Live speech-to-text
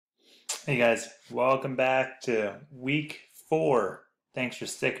Hey guys, welcome back to week 4. Thanks for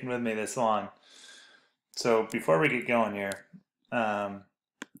sticking with me this long. So before we get going here, I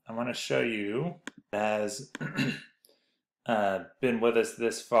want to show you has been with us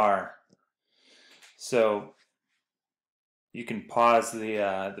this far. So you can pause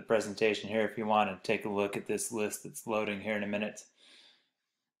the presentation here if you want to take a look at this list that's loading here in a minute.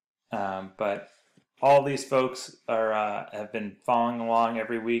 But all these folks are have been following along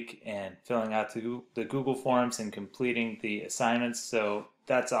every week and filling out the Google Forms and completing the assignments. So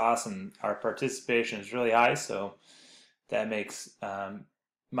that's awesome. Our participation is really high, so that makes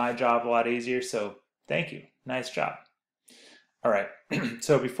my job a lot easier. So thank you. Nice job. All right.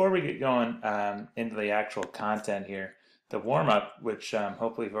 So before we get going into the actual content here, the warm up, which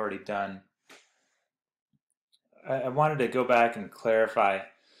hopefully you've already done, I wanted to go back and clarify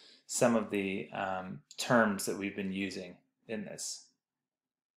some of the terms that we've been using in this.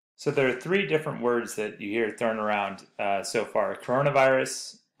 So there are 3 different words that you hear thrown around so far: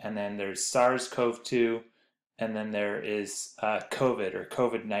 coronavirus, and then there's SARS-CoV-2, and then there is COVID or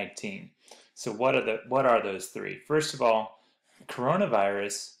COVID-19. So what are those 3? First of all,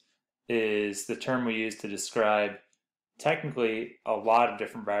 coronavirus is the term we use to describe technically a lot of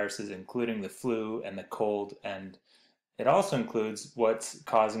different viruses, including the flu and the cold, and it also includes what's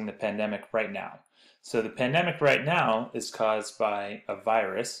causing the pandemic right now. So the pandemic right now is caused by a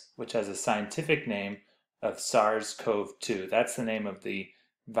virus, which has a scientific name of SARS-CoV-2. That's the name of the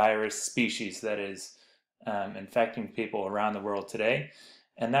virus species that is infecting people around the world today.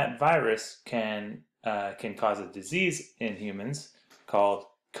 And that virus can cause a disease in humans called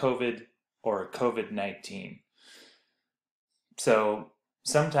COVID or COVID-19. So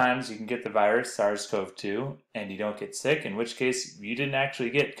sometimes you can get the virus SARS-CoV-2 and you don't get sick, in which case you didn't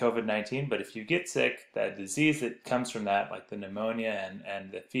actually get COVID-19. But if you get sick, that disease that comes from that, like the pneumonia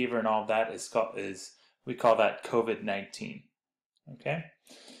and the fever and all of that, we call that COVID-19. Okay?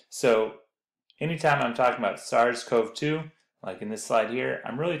 So anytime I'm talking about SARS-CoV-2, like in this slide here,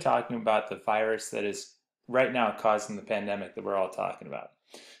 I'm really talking about the virus that is right now causing the pandemic that we're all talking about.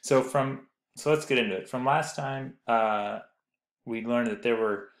 So let's get into it. From last time, we learned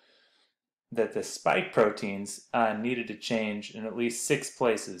that the spike proteins needed to change in at least 6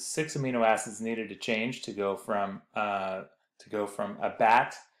 places. 6 amino acids needed to change to go from a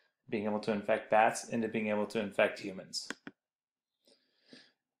bat being able to infect bats into being able to infect humans.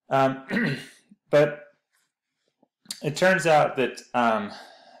 But it turns out that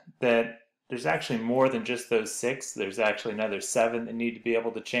that there's actually more than just those 6. There's actually another 7 that need to be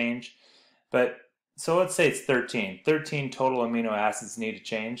able to change. But so let's say it's 13. 13 total amino acids need to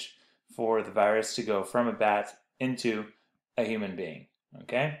change for the virus to go from a bat into a human being.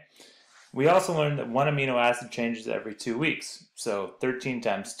 Okay? We also learned that 1 amino acid changes every 2 weeks. So 13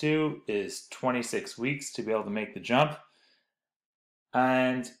 times 2 is 26 weeks to be able to make the jump.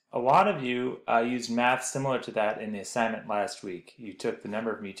 And a lot of you used math similar to that in the assignment last week. You took the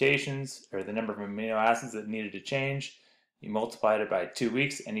number of mutations, or the number of amino acids that needed to change, you multiplied it by 2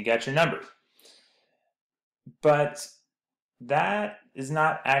 weeks, and you got your number. But that is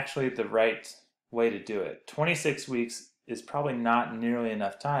not actually the right way to do it. 26 weeks is probably not nearly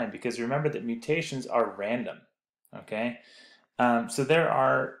enough time, because remember that mutations are random. Okay? So there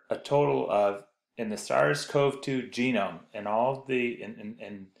are a total of, in the SARS-CoV-2 genome, and all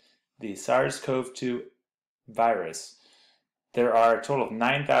in the SARS-CoV-2 virus, there are a total of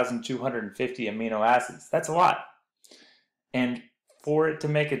 9,250 amino acids. That's a lot. And for it to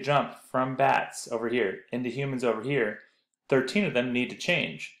make a jump from bats over here into humans over here, 13 of them need to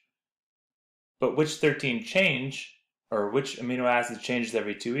change. But which 13 change, or which amino acid changes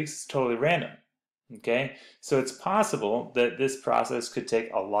every 2 weeks, is totally random. Okay? So it's possible that this process could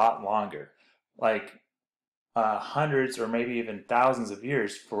take a lot longer, like hundreds or maybe even thousands of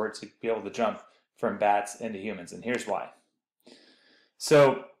years for it to be able to jump from bats into humans. And here's why.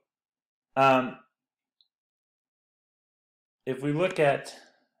 So if we look at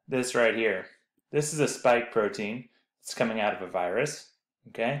this right here, this is a spike protein. It's coming out of a virus,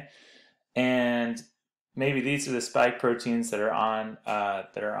 okay? And maybe these are the spike proteins that are on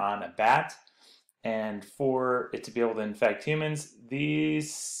a bat. And for it to be able to infect humans,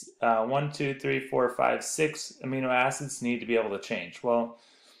 these 1, 2, 3, 4, 5, 6 amino acids need to be able to change. Well,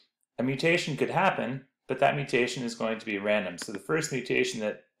 a mutation could happen, but that mutation is going to be random. So the first mutation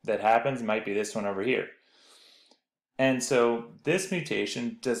that happens might be this one over here. And so this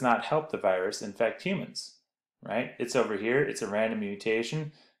mutation does not help the virus infect humans, right? It's over here. It's a random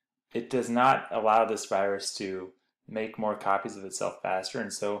mutation. It does not allow this virus to make more copies of itself faster,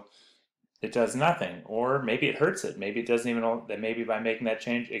 and so it does nothing, or maybe it hurts it. Maybe it doesn't even, that maybe by making that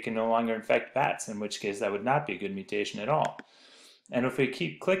change, it can no longer infect bats, in which case that would not be a good mutation at all. And if we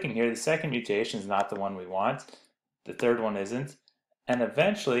keep clicking here, the second mutation is not the one we want, the third one isn't, and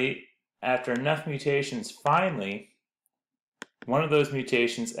eventually, after enough mutations, finally, one of those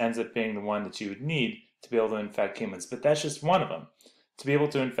mutations ends up being the one that you would need to be able to infect humans, but that's just one of them. To be able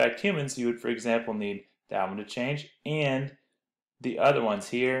to infect humans, you would, for example, need that one to change, and the other ones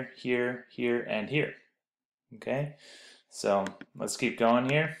here, here, here, and here. Okay, so let's keep going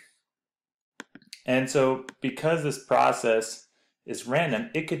here. And so because this process is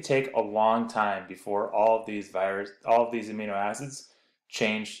random, it could take a long time before all of these amino acids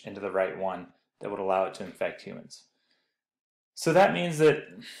change into the right one that would allow it to infect humans. So that means that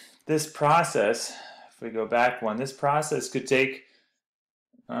this process, if we go back one, this process could take,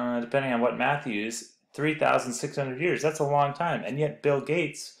 depending on what math you use, 3,600 years. That's a long time. And yet Bill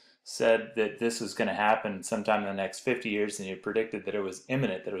Gates said that this was going to happen sometime in the next 50 years, and he predicted that it was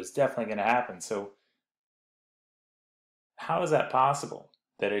imminent, that it was definitely going to happen. So how is that possible?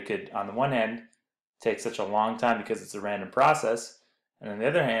 That it could, on the one hand, take such a long time because it's a random process, and on the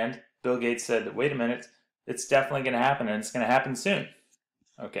other hand, Bill Gates said that, wait a minute, it's definitely going to happen, and it's going to happen soon.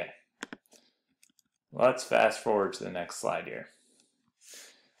 Okay. Let's fast forward to the next slide here.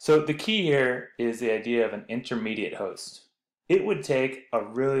 So the key here is the idea of an intermediate host. It would take a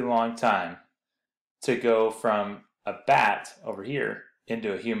really long time to go from a bat over here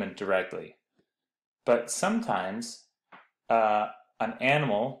into a human directly. But sometimes an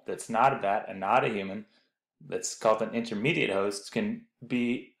animal that's not a bat and not a human, that's called an intermediate host, can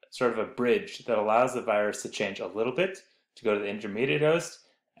be sort of a bridge that allows the virus to change a little bit to go to the intermediate host,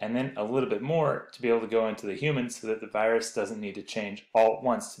 and then a little bit more to be able to go into the humans so that the virus doesn't need to change all at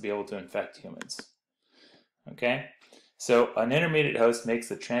once to be able to infect humans. Okay? So an intermediate host makes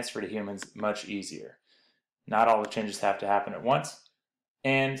the transfer to humans much easier. Not all the changes have to happen at once,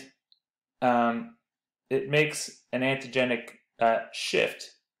 and it makes an antigenic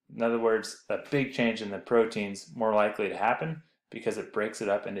shift, in other words, a big change in the proteins, more likely to happen because it breaks it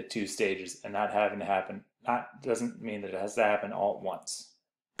up into two stages, and not having to happen, doesn't mean that it has to happen all at once.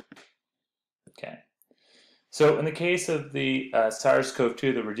 Okay. So in the case of the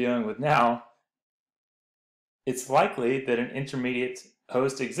SARS-CoV-2 that we're dealing with now, it's likely that an intermediate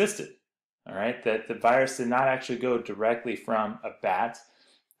host existed, all right? That the virus did not actually go directly from a bat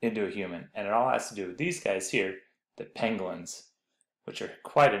into a human. And it all has to do with these guys here, the pangolins, which are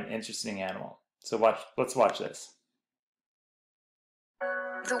quite an interesting animal. So let's watch this.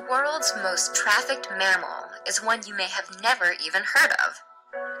 The world's most trafficked mammal is one you may have never even heard of.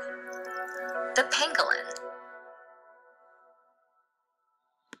 The pangolin.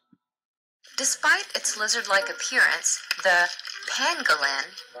 Despite its lizard-like appearance, the pangolin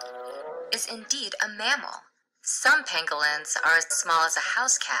is indeed a mammal. Some pangolins are as small as a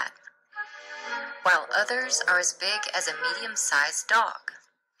house cat, while others are as big as a medium-sized dog.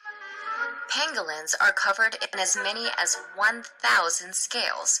 Pangolins are covered in as many as 1,000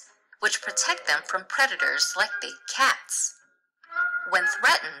 scales, which protect them from predators like big cats. When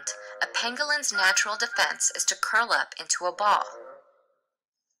threatened, a pangolin's natural defense is to curl up into a ball.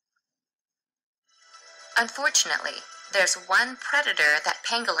 Unfortunately, there's one predator that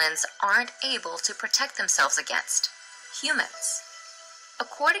pangolins aren't able to protect themselves against: humans.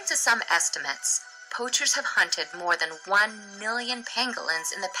 According to some estimates, poachers have hunted more than 1 million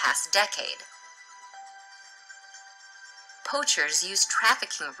pangolins in the past decade. Poachers use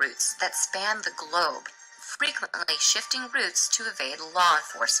trafficking routes that span the globe, frequently shifting routes to evade law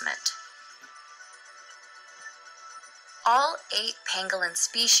enforcement. All 8 pangolin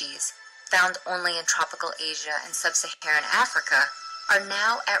species, found only in tropical Asia and sub-Saharan Africa, are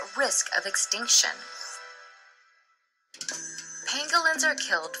now at risk of extinction. Pangolins are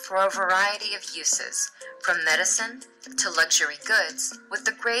killed for a variety of uses, from medicine to luxury goods, with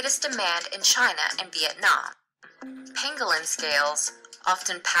the greatest demand in China and Vietnam. Pangolin scales,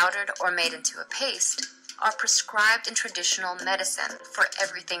 often powdered or made into a paste, are prescribed in traditional medicine for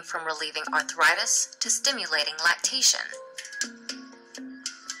everything from relieving arthritis to stimulating lactation.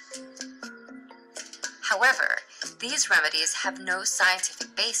 However, these remedies have no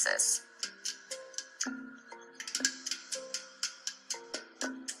scientific basis.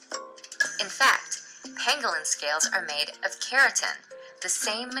 In fact, pangolin scales are made of keratin, the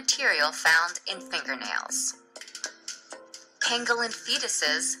same material found in fingernails. Pangolin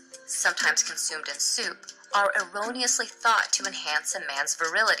fetuses, sometimes consumed in soup, are erroneously thought to enhance a man's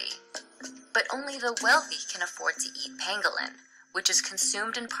virility. But only the wealthy can afford to eat pangolin, which is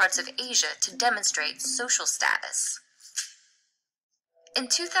consumed in parts of Asia to demonstrate social status. In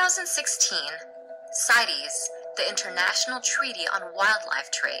 2016, CITES, the International Treaty on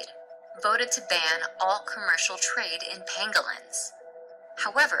Wildlife Trade, voted to ban all commercial trade in pangolins.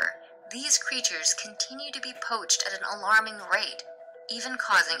 However, these creatures continue to be poached at an alarming rate, even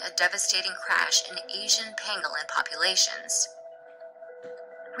causing a devastating crash in Asian pangolin populations.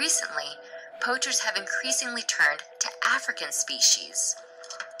 Recently, poachers have increasingly turned to African species.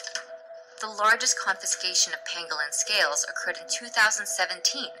 The largest confiscation of pangolin scales occurred in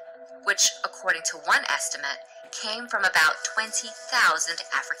 2017, which, according to one estimate, came from about 20,000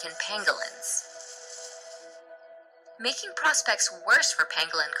 African pangolins. Making prospects worse for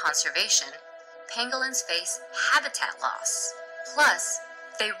pangolin conservation, pangolins face habitat loss. Plus,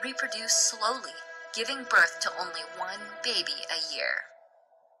 they reproduce slowly, giving birth to only one baby a year.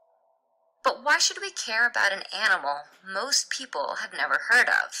 But why should we care about an animal most people have never heard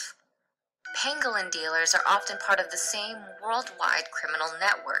of? Pangolin dealers are often part of the same worldwide criminal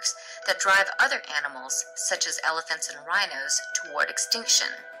networks that drive other animals, such as elephants and rhinos, toward extinction.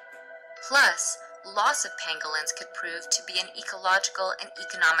 Plus, loss of pangolins could prove to be an ecological and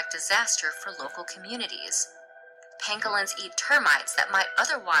economic disaster for local communities. Pangolins eat termites that might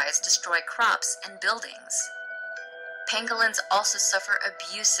otherwise destroy crops and buildings. Pangolins also suffer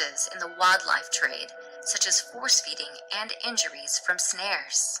abuses in the wildlife trade, such as force feeding and injuries from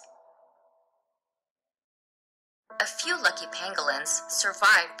snares. A few lucky pangolins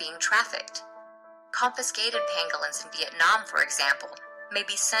survive being trafficked. Confiscated pangolins in Vietnam, for example, may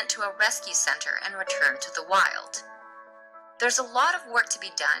be sent to a rescue center and returned to the wild. There's a lot of work to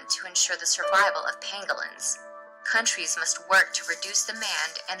be done to ensure the survival of pangolins. Countries must work to reduce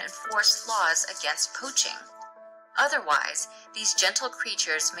demand and enforce laws against poaching. Otherwise, these gentle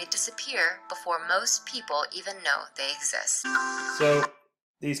creatures may disappear before most people even know they exist. So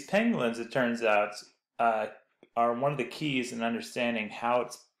these pangolins, it turns out, are one of the keys in understanding how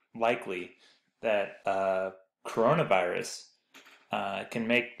it's likely that coronavirus can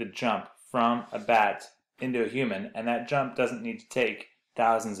make the jump from a bat into a human, and that jump doesn't need to take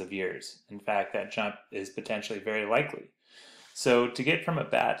thousands of years. In fact, that jump is potentially very likely. So to get from a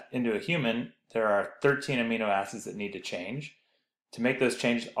bat into a human, there are 13 amino acids that need to change. To make those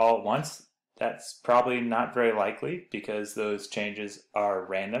changes all at once, that's probably not very likely because those changes are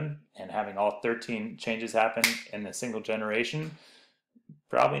random, and having all 13 changes happen in a single generation,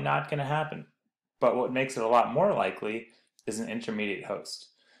 probably not going to happen. But what makes it a lot more likely is an intermediate host.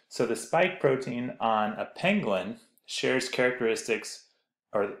 So the spike protein on a pangolin shares characteristics,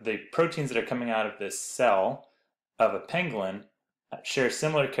 or the proteins that are coming out of this cell of a pangolin share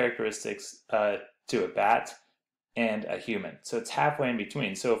similar characteristics to a bat and a human. So it's halfway in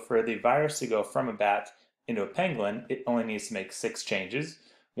between. So for the virus to go from a bat into a pangolin, it only needs to make 6 changes.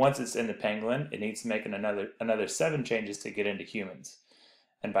 Once it's in the pangolin, it needs to make another 7 changes to get into humans.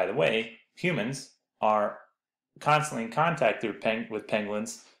 And by the way, humans are constantly in contact with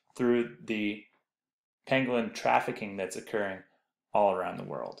pangolins through the pangolin trafficking that's occurring all around the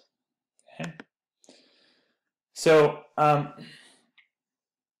world. Okay? So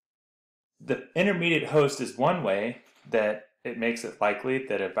the intermediate host is one way that it makes it likely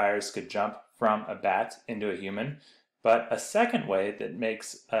that a virus could jump from a bat into a human, but a second way that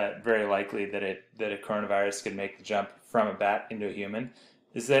makes very likely that a coronavirus could make the jump from a bat into a human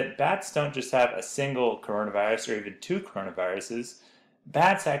is that bats don't just have a single coronavirus or even 2 coronaviruses.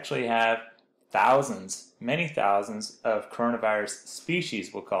 Bats actually have thousands, many thousands of coronavirus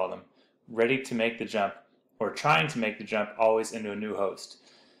species, we'll call them, ready to make the jump or trying to make the jump always into a new host.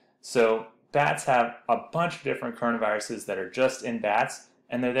 So bats have a bunch of different coronaviruses that are just in bats,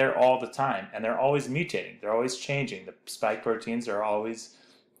 and they're there all the time, and they're always mutating. They're always changing. The spike proteins are always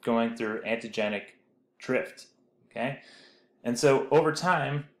going through antigenic drift. Okay? And so over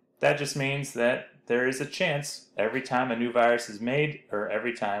time, that just means that there is a chance every time a new virus is made, or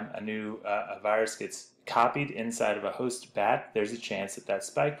every time a virus gets copied inside of a host bat, there's a chance that that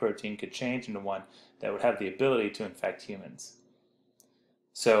spike protein could change into one that would have the ability to infect humans.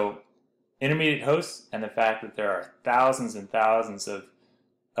 So intermediate hosts and the fact that there are thousands and thousands of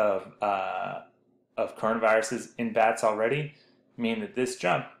coronaviruses in bats already mean that this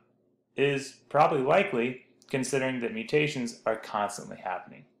jump is probably likely, considering that mutations are constantly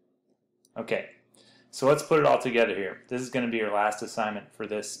happening. Okay, so let's put it all together here. This is going to be your last assignment for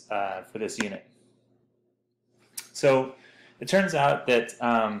this unit. So it turns out that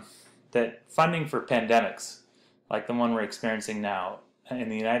that funding for pandemics, like the one we're experiencing now in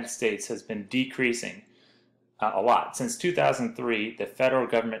the United States, has been decreasing a lot. Since 2003, the federal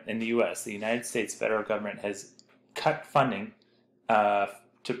government in the U.S., the United States federal government, has cut funding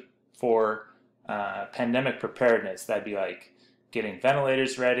for pandemic preparedness. That'd be like getting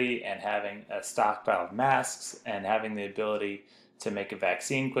ventilators ready and having a stockpile of masks and having the ability to make a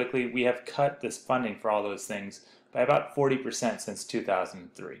vaccine quickly. We have cut this funding for all those things by about 40% since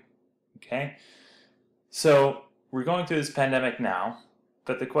 2003. Okay? So we're going through this pandemic now,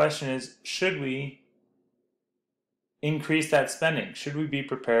 but the question is, should we increase that spending? Should we be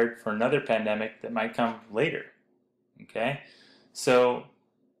prepared for another pandemic that might come later? Okay? So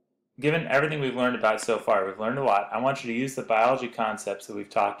given everything we've learned about so far, we've learned a lot. I want you to use the biology concepts that we've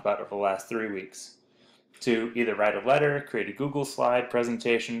talked about over the last 3 weeks to either write a letter, create a Google slide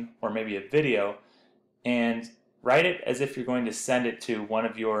presentation, or maybe a video, and write it as if you're going to send it to one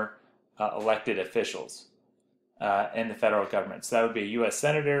of your elected officials in the federal government. So that would be a U.S.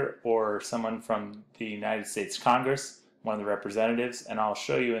 Senator or someone from the United States Congress, one of the representatives, and I'll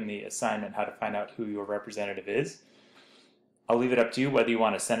show you in the assignment how to find out who your representative is. I'll leave it up to you whether you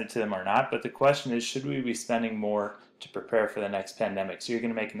want to send it to them or not, but the question is, should we be spending more to prepare for the next pandemic? So you're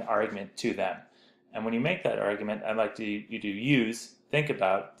going to make an argument to them. And when you make that argument, I'd like you to think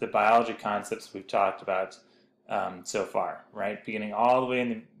about the biology concepts we've talked about so far, right? Beginning all the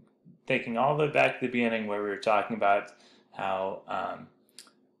way taking all the way back to the beginning where we were talking about how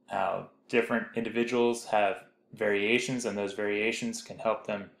different individuals have variations, and those variations can help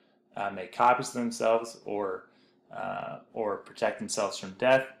them make copies of themselves or protect themselves from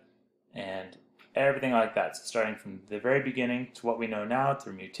death, and everything like that. So starting from the very beginning to what we know now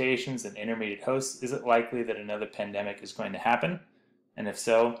through mutations and intermediate hosts, is it likely that another pandemic is going to happen? And if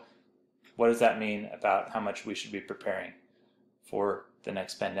so, what does that mean about how much we should be preparing for the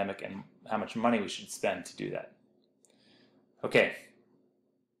next pandemic and how much money we should spend to do that? Okay.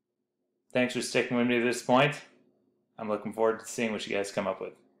 Thanks for sticking with me to this point. I'm looking forward to seeing what you guys come up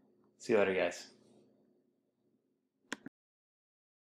with. See you later, guys.